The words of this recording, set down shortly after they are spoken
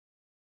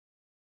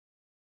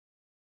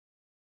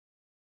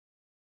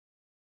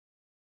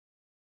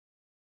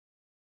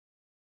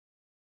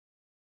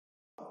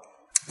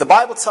The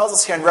Bible tells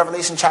us here in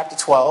Revelation chapter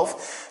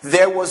 12,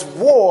 there was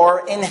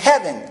war in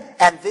heaven.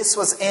 And this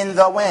was in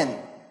the when?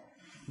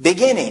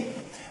 Beginning.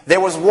 There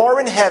was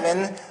war in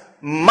heaven.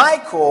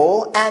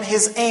 Michael and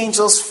his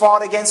angels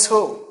fought against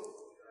who?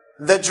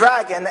 The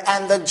dragon.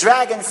 And the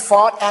dragon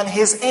fought and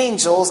his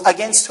angels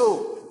against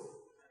who?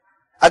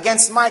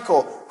 Against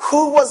Michael.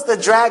 Who was the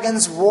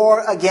dragon's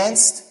war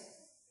against?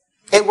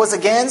 It was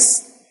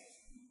against,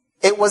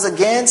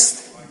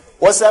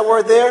 what's that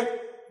word there?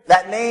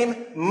 That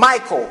name,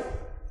 Michael.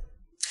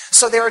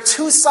 So there are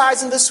two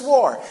sides in this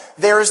war.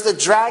 There is the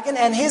dragon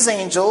and his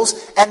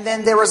angels, and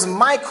then there is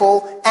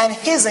Michael and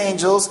his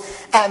angels,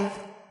 and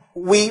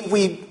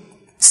we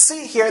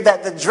see here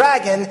that the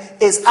dragon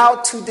is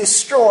out to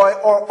destroy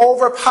or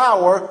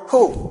overpower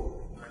who?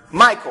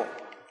 Michael.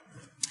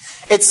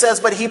 It says,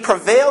 but he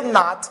prevailed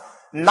not,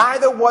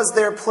 neither was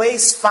their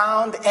place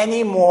found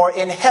any more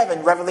in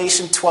heaven.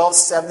 Revelation 12,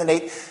 7 and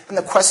 8. And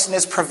the question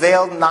is,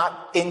 prevailed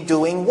not in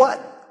doing what?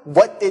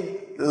 What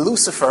did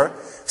Lucifer,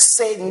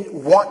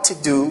 Satan, want to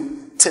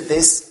do to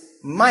this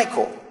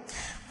Michael?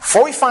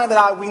 Before we find that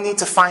out, we need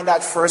to find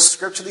out first,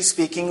 scripturally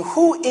speaking,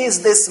 who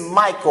is this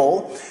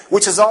Michael,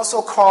 which is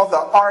also called the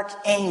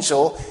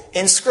archangel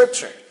in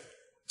Scripture?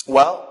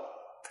 Well,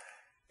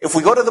 if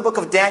we go to the book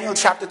of Daniel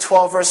chapter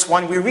 12 verse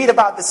 1, we read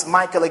about this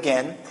Michael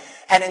again.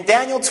 And in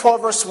Daniel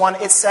 12 verse 1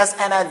 it says,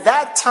 and at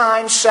that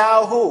time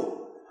shall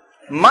who?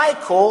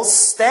 Michael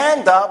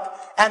stand up.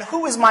 And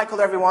who is Michael,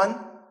 everyone?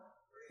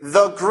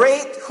 The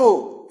great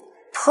who?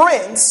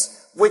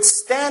 Prince, which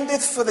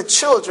standeth for the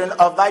children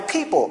of thy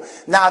people.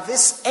 Now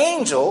this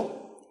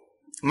angel,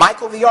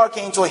 Michael the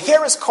archangel,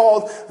 here is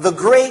called the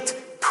great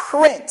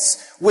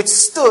prince, which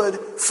stood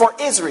for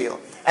Israel.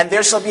 And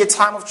there shall be a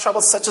time of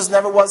trouble such as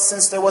never was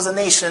since there was a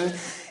nation,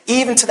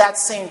 even to that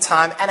same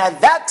time. And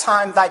at that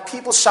time thy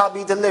people shall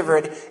be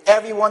delivered,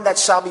 everyone that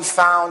shall be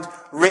found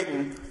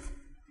written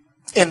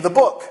in the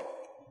book.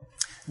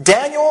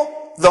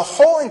 Daniel, the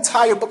whole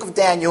entire book of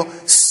Daniel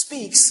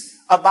speaks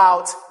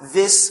about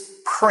this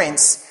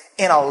prince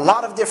in a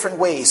lot of different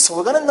ways. So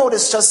we're going to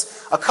notice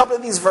just a couple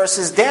of these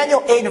verses.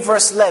 Daniel 8 and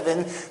verse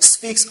 11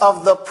 speaks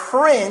of the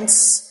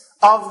prince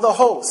of the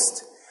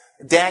host.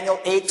 Daniel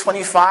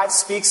 8:25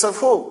 speaks of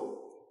who?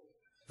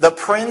 The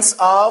prince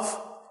of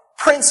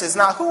princes.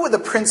 Now, who would the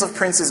prince of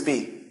princes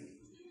be?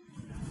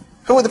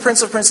 Who would the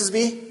prince of princes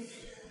be?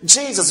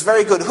 Jesus.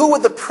 Very good. Who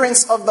would the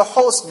prince of the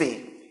host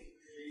be?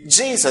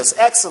 Jesus.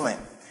 Excellent.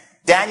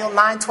 Daniel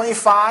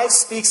 9:25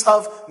 speaks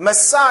of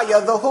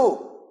Messiah, the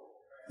who?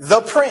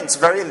 The prince.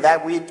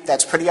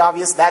 That's pretty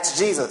obvious. That's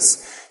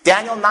Jesus.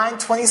 Daniel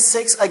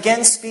 9:26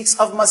 again speaks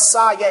of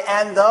Messiah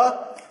and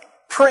the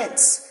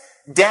prince.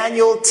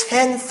 Daniel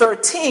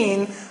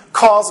 10:13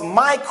 calls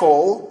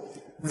Michael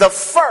the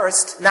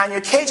first. Now in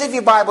your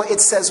KJV Bible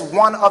it says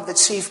one of the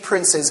chief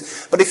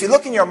princes. But if you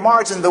look in your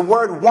margin, the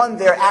word one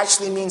there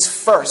actually means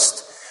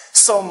first.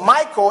 So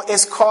Michael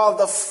is called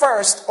the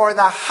first or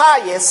the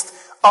highest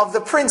of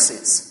the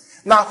princes.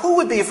 Now who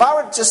would be, if I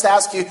were to just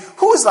ask you,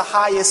 who is the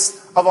highest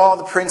of all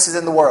the princes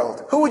in the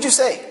world? Who would you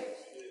say?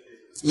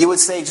 You would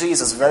say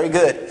Jesus. Very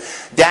good.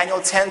 Daniel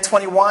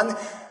 10:21.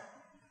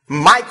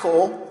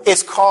 Michael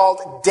is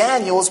called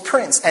Daniel's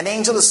prince. An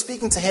angel is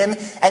speaking to him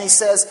and he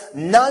says,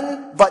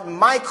 none but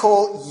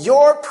Michael,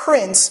 your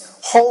prince,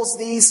 holds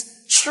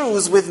these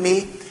truths with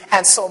me.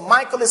 And so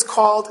Michael is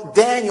called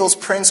Daniel's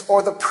prince,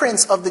 or the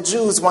prince of the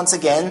Jews once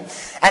again.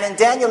 And in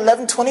Daniel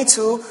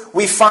 11:22,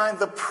 we find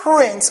the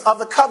prince of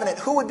the covenant.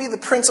 Who would be the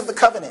prince of the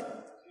covenant?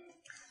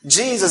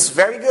 Jesus.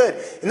 Very good.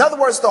 In other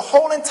words, the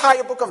whole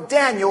entire book of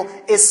Daniel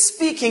is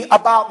speaking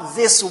about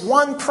this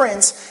one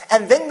prince.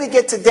 And then we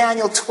get to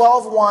Daniel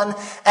 12:1,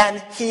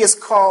 and he is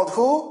called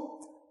who?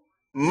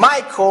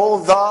 Michael,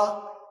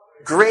 the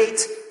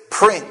great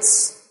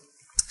prince.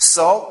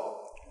 So,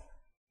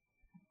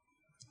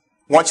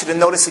 I want you to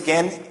notice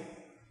again,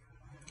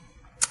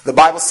 the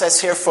Bible says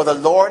here, for the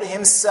Lord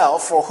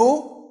himself, for who?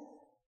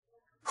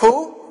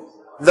 Who?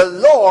 The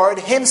Lord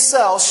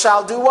himself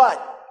shall do what?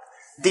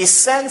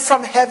 Descend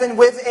from heaven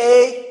with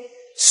a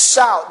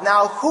shout.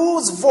 Now,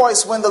 whose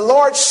voice, when the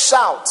Lord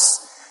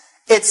shouts,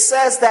 it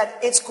says that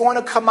it's going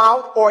to come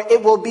out, or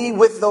it will be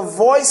with the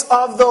voice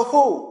of the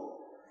who?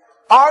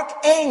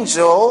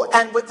 Archangel,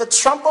 and with the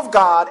trump of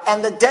God,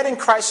 and the dead in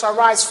Christ shall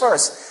rise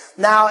first.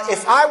 Now,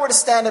 if I were to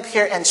stand up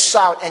here and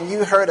shout, and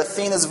you heard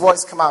Athena's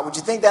voice come out, would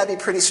you think that'd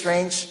be pretty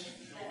strange?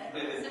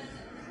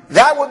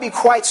 That would be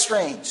quite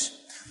strange.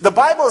 The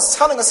Bible is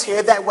telling us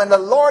here that when the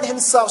Lord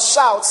himself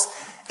shouts,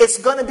 it's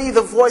going to be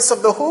the voice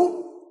of the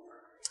who?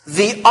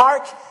 The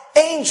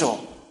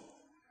archangel.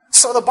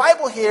 So the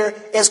Bible here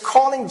is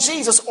calling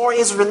Jesus, or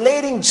is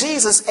relating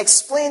Jesus,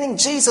 explaining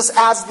Jesus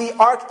as the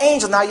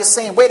archangel. Now you're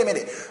saying, wait a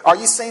minute, are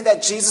you saying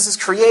that Jesus is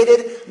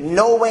created?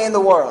 No way in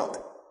the world.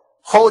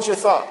 Hold your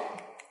thought.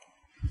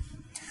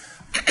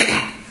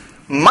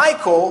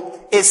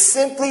 Michael is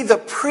simply the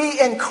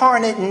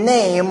pre-incarnate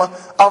name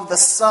of the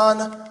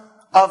Son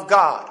of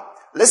God.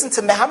 Listen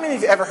to me. How many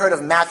of you ever heard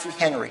of Matthew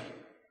Henry?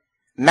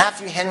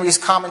 Matthew Henry's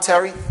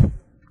commentary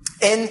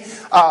in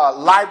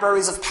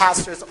libraries of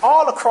pastors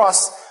all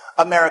across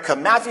America.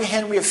 Matthew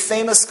Henry, a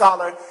famous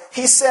scholar,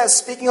 he says,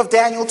 speaking of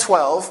Daniel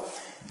 12,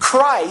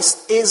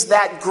 Christ is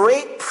that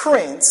great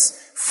prince,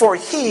 for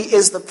he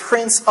is the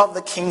prince of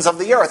the kings of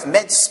the earth.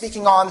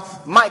 Speaking on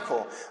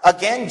Michael.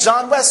 Again,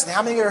 John Wesley.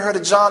 How many of you have heard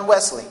of John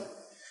Wesley?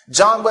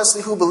 John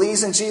Wesley, who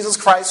believes in Jesus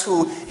Christ,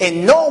 who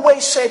in no way,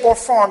 shape, or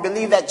form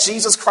believed that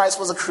Jesus Christ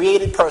was a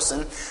created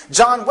person.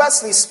 John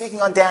Wesley,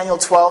 speaking on Daniel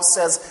 12,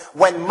 says,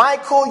 when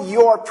Michael,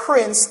 your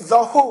prince,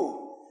 the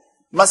who?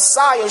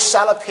 Messiah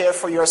shall appear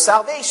for your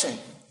salvation.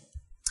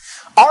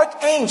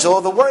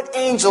 Archangel, the word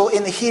angel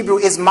in the Hebrew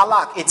is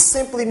malak. It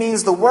simply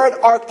means, the word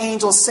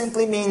archangel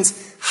simply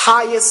means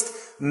highest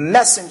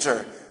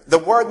messenger. The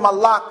word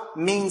malak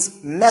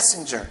means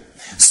messenger.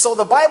 So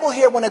the Bible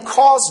here, when it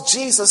calls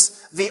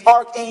Jesus the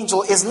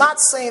archangel, is not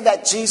saying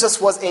that Jesus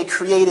was a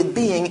created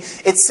being.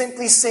 It's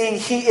simply saying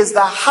he is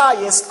the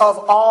highest of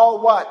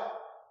all what?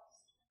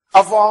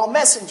 Of all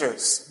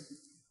messengers.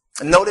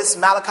 Notice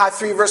Malachi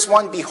 3 verse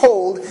 1,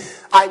 behold,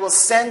 I will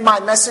send my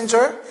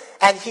messenger,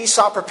 and he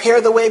shall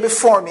prepare the way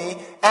before me,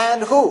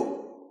 and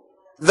who?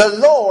 The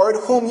Lord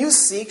whom you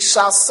seek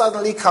shall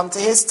suddenly come to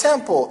his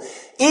temple.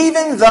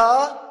 Even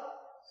the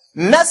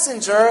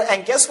messenger,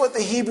 and guess what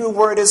the Hebrew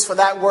word is for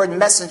that word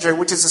messenger,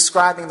 which is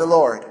describing the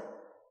Lord?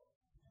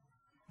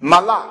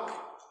 Malak,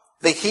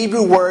 the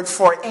Hebrew word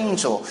for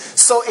angel.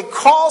 So it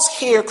calls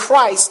here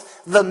Christ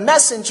the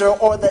messenger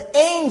or the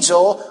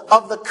angel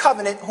of the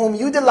covenant whom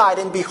you delight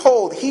in.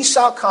 Behold, he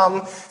shall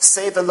come,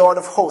 save the Lord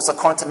of hosts,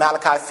 according to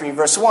Malachi 3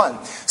 verse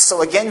 1.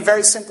 So again,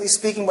 very simply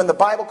speaking, when the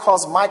Bible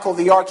calls Michael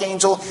the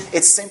archangel,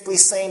 it's simply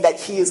saying that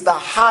he is the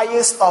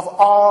highest of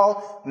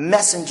all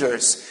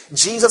messengers.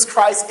 Jesus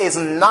Christ is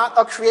not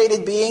a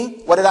created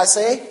being. What did I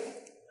say?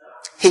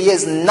 He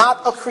is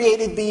not a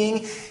created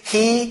being.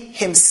 He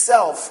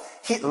himself,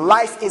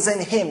 life is in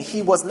him.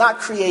 He was not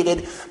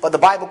created, but the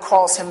Bible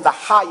calls him the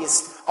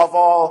highest of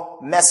all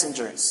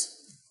messengers.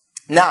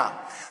 Now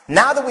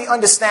that we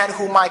understand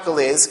who Michael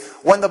is,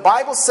 when the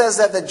Bible says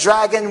that the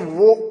dragon,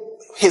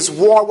 his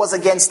war was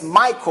against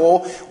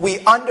Michael, we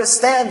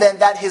understand then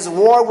that his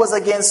war was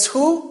against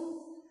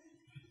who?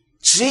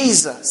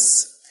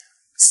 Jesus.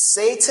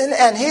 Satan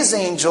and his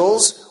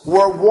angels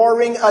were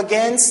warring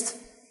against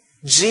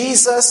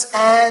Jesus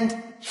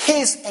and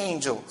his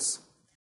angels.